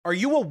Are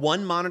you a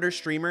one monitor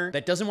streamer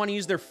that doesn't want to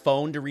use their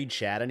phone to read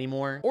chat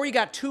anymore? Or you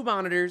got two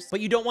monitors, but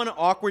you don't want to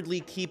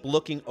awkwardly keep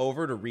looking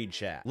over to read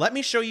chat? Let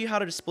me show you how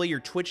to display your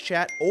Twitch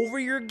chat over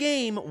your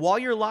game while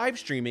you're live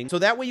streaming, so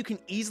that way you can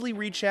easily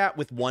read chat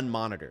with one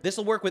monitor. This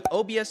will work with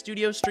OBS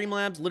Studio,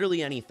 Streamlabs,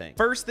 literally anything.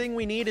 First thing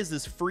we need is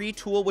this free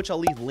tool, which I'll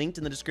leave linked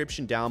in the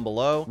description down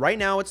below. Right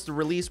now it's the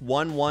release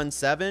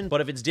 117,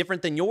 but if it's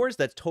different than yours,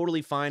 that's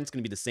totally fine. It's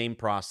going to be the same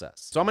process.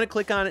 So I'm going to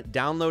click on it,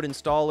 download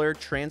installer,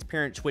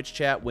 transparent Twitch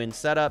chat when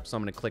set up. So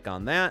I'm going to click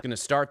on that. I'm going to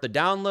start the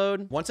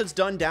download. Once it's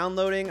done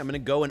downloading, I'm going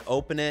to go and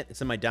open it.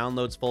 It's in my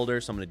downloads folder.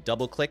 So I'm going to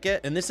double click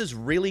it. And this is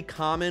really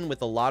common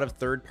with a lot of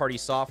third-party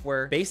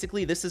software.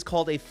 Basically, this is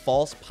called a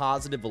false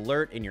positive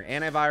alert in your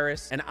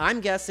antivirus. And I'm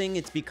guessing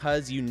it's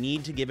because you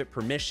need to give it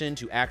permission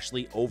to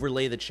actually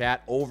overlay the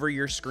chat over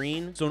your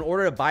screen. So in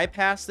order to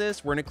bypass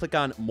this, we're going to click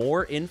on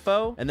more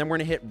info, and then we're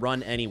going to hit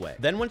run anyway.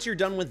 Then once you're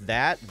done with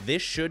that,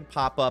 this should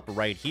pop up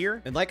right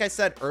here. And like I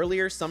said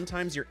earlier,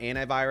 sometimes your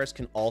antivirus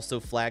can also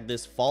flag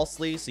this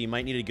falsely, so you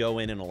might need to go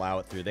in and allow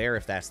it through there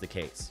if that's the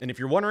case. And if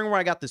you're wondering where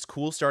I got this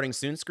cool starting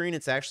soon screen,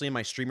 it's actually in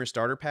my streamer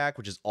starter pack,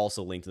 which is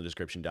also linked in the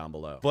description down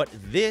below. But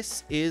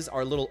this is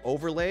our little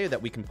overlay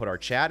that we can put our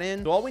chat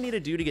in. So all we need to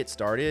do to get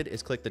started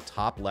is click the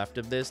top left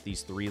of this,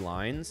 these three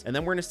lines, and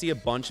then we're going to see a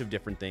bunch of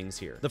different things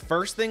here. The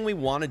first thing we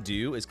want to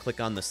do is click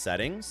on the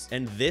settings,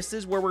 and this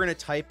is where we're going to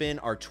type in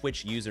our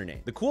Twitch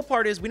username. The cool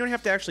part is we don't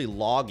have to actually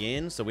log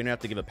in, so we don't have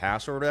to give a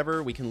password or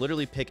whatever. We can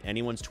literally pick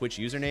anyone's Twitch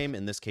username,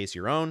 in this case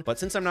your own. But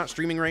since I'm not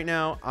streaming right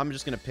now, I'm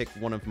just going to pick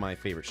one of my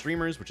favorite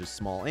streamers, which is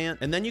Small Ant.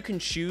 And then you can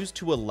choose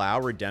to allow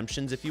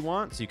redemptions if you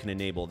want. So you can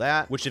enable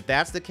that, which if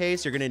that's the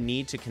case, you're going to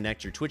need to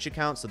connect your Twitch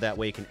account so that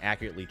way you can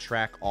accurately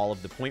track all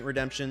of the point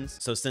redemptions.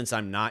 So since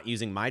I'm not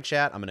using my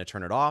chat, I'm going to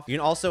turn it off. You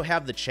can also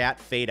have the chat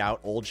fade out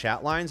old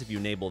chat lines if you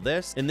enable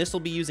this. And this will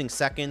be using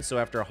seconds. So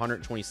after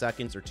 120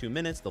 seconds or 2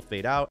 minutes, they'll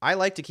fade out. I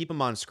like to keep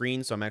them on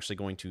screen, so I'm actually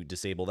going to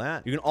disable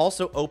that. You can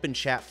also open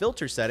chat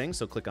filter settings.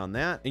 So click on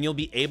that and you'll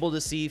be able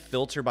to see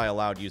filter by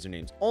allowed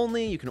usernames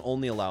only. You can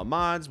only allow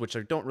mods, which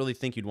I don't really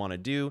think you'd want to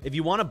do. If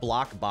you want to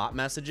block bot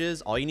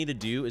messages, all you need to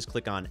do is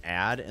click on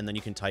add, and then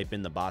you can type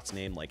in the bot's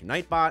name like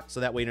Nightbot, so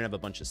that way you don't have a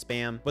bunch of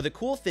spam. But the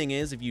cool thing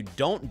is if you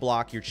don't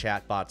block your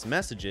chat bot's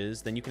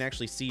messages, then you can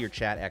actually see your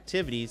chat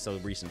activity, so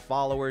recent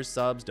followers,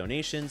 subs,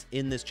 donations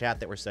in this chat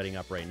that we're setting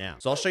up right now.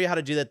 So I'll show you how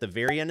to do that at the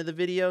very end of the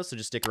video, so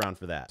just stick around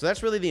for that. So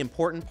that's really the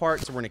important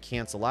part, so we're going to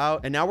cancel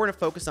out. And now we're going to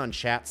focus on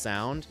chat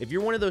sound. If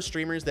you're one of those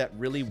streamers that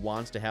really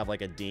wants to have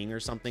like a ding or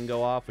something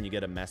go off when you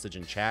get a message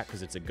in chat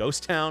because it's a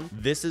ghost town,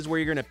 this is where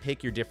you're going to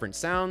pick your different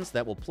sounds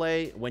that will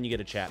play when you get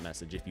a chat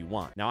message if you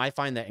want. Now, I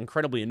find that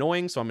incredibly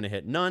annoying, so I'm going to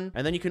hit none.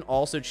 And then you can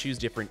also choose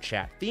different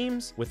chat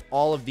themes, with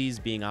all of these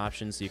being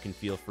options, so you can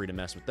feel free to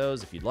mess with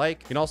those if you'd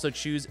like. You can also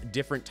choose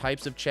different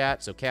types of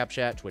chat, so cap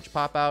chat, Twitch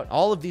pop out,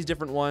 all of these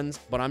different ones,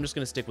 but I'm just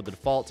going to stick with the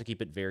default to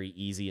keep it very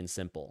easy and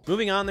simple.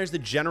 Moving on, there's the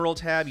general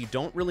tab. You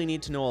don't really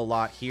need to know a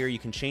lot here. You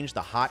can change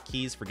the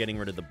hotkeys for getting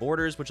rid of the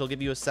borders, which I'll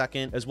give you a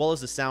second, as well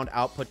as the sound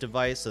output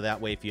device, so that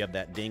way if you have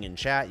that ding in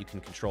chat, you can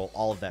control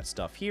all of that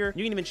stuff here.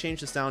 You can even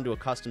change the sound to a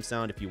custom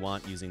sound if you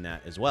want, using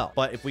that as well.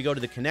 But if we go to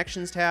the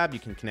connections tab, you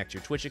can connect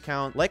your Twitch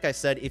account. Like I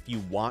said, if you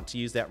want to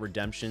use that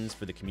redemptions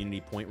for the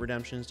community point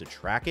redemptions to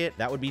track it,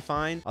 that would be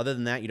fine. Other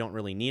than that, you don't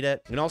really need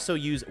it. You can also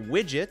use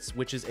widgets,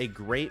 which is a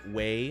great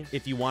way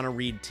if you want to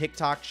read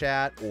TikTok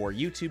chat or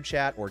YouTube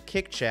chat or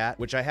Kick chat,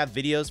 which I have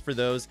videos for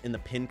those in the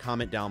pinned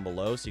comment down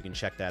below, so you can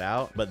check that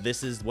out. But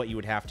this is what you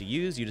would have to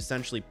use. You'd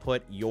essentially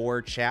put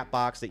your chat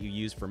box that you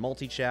use for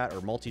multi-chat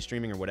or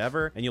multi-streaming or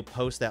whatever, and you'll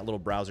post that little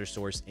browser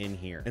source in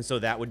here. And so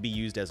that would be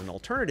used as an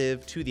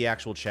alternative to the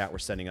actual chat we're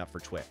setting up for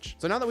Twitch.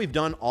 So now that we've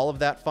done all of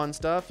that fun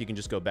stuff, you can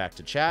just go back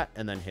to chat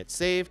and then hit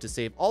save to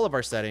save all of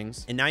our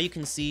settings. And now you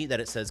can see that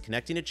it says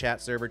connecting to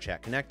chat server,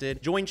 chat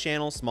connected, join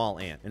channel, Small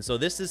Ant. And so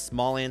this is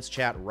Small Ant's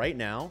chat right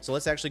now. So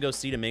let's actually go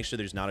see to make sure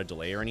there's not a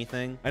delay or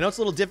anything. I know it's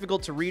a little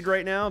difficult to read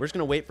right now. We're just going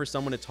to wait for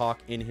someone to talk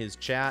in his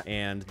chat.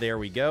 And there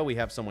we go. We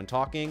have someone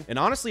talking. And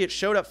honestly, it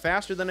showed up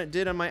faster than it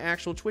did on my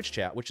actual Twitch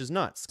chat, which is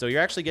nuts. So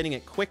you're actually getting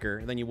it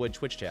quicker than you would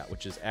Twitch chat,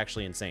 which is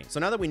actually insane. So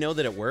now that we know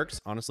that it works,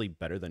 honestly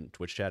better than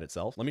Twitch chat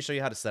itself, let me show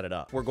you how to set it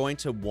up. We're going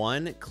to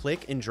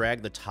click and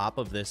drag the top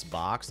of this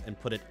box and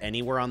put it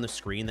anywhere on the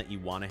screen that you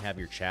want to have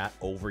your chat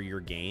over your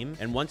game.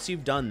 And once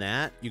you've done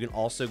that, you can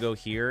also go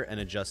here and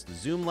adjust the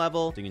zoom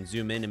level. So you can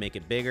zoom in to make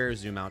it bigger,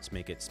 zoom out to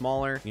make it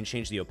smaller. You can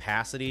change the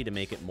opacity to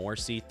make it more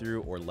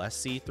see-through or less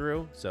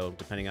see-through. So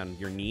depending on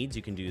your needs,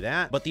 you can do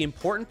that. But the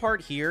important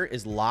part here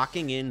is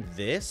locking in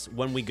this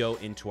when we go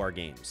into our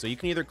game. So you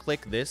can either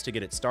click this to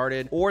get it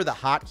started, or the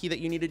hotkey that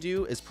you need to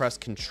do is press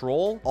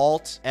Control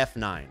Alt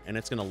F9, and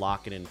it's going to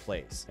lock it in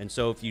place. And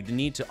so if you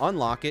need to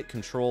unlock it,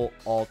 Control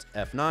Alt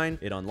F9,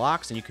 it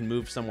unlocks, and you can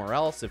move somewhere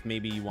else if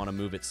maybe you want to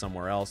move it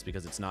somewhere else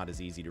because it's not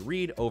as easy to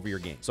read over your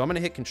game. So I'm going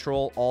to hit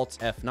Control Alt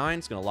F9.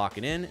 It's going to lock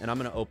it in, and I'm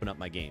going to open up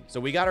my game. So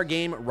we got our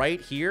game right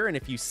here, and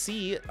if you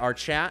see our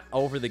chat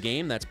over the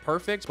game, that's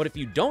perfect. But if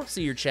you don't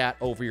see your chat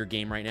over your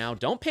game right now,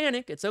 don't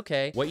panic. It's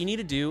okay. What you need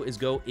to do is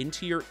go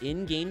into your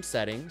in-game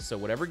settings. So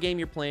whatever game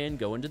you're playing,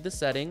 go into the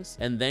settings. settings,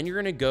 and then you're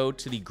gonna go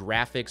to the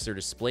graphics or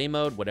display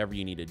mode, whatever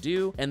you need to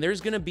do, and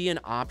there's gonna be an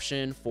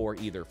option for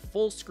either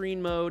full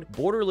screen mode,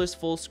 borderless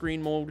full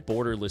screen mode,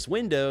 borderless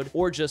windowed,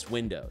 or just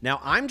windowed. Now,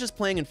 I'm just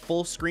playing in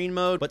full screen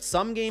mode, but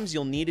some games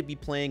you'll need to be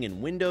playing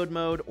in windowed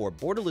mode or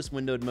borderless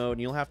windowed mode,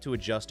 and you'll have to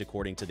adjust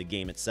according to the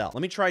game itself.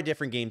 Let me try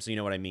different games so you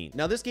know what I mean.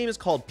 Now, this game is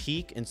called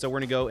Peak, and so we're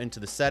gonna go into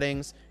the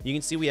settings. You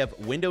can see we have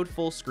windowed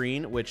full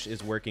screen, which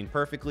is working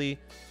perfectly.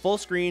 Full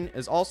screen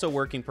is also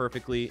working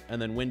perfectly,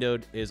 and then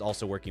windowed is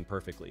also working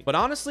perfectly. But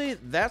honestly,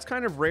 that's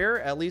kind of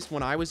rare, at least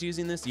when I was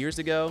using this years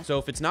ago. So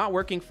if it's not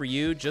working for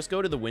you, just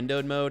go to the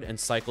windowed mode and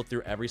cycle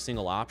through every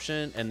single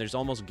option, and there's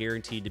almost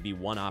guaranteed to be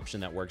one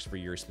option that works for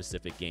your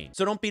specific game.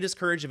 So don't be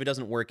discouraged if it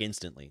doesn't work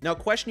instantly. Now, a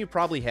question you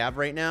probably have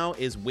right now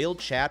is, will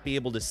chat be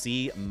able to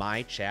see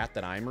my chat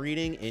that I'm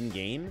reading in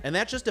game? And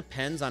that just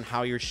depends on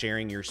how you're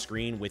sharing your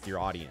screen with your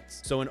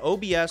audience. So in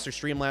OBS or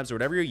Streamlabs or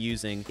whatever you're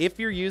using, if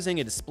you're using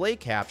a display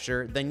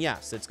capture, then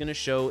yes, it's gonna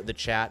show the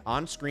chat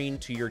on screen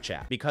to your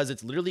chat because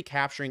it's literally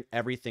capturing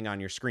everything on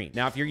your screen.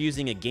 Now, if you're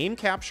using a game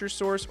capture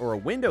source or a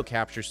window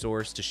capture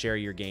source to share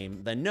your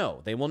game, then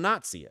no, they will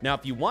not see it. Now,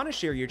 if you wanna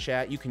share your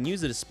chat, you can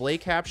use a display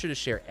capture to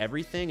share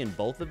everything in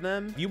both of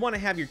them. If you wanna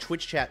have your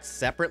Twitch chat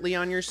separately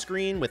on your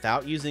screen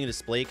without using a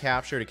display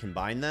capture to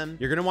combine them,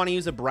 you're gonna wanna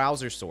use a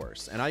browser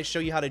source. And I show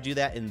you how to do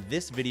that in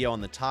this video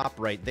on the top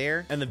right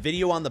there. And the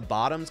video on the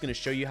bottom is gonna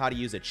show you how to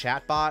use a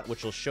chat bot,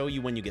 which will show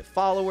you when you get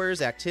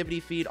followers, activity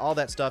feed, all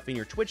that stuff in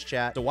your Twitch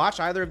chat. So watch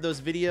either of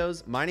those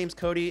videos. My name's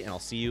Cody, and I'll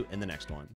see you in the next one.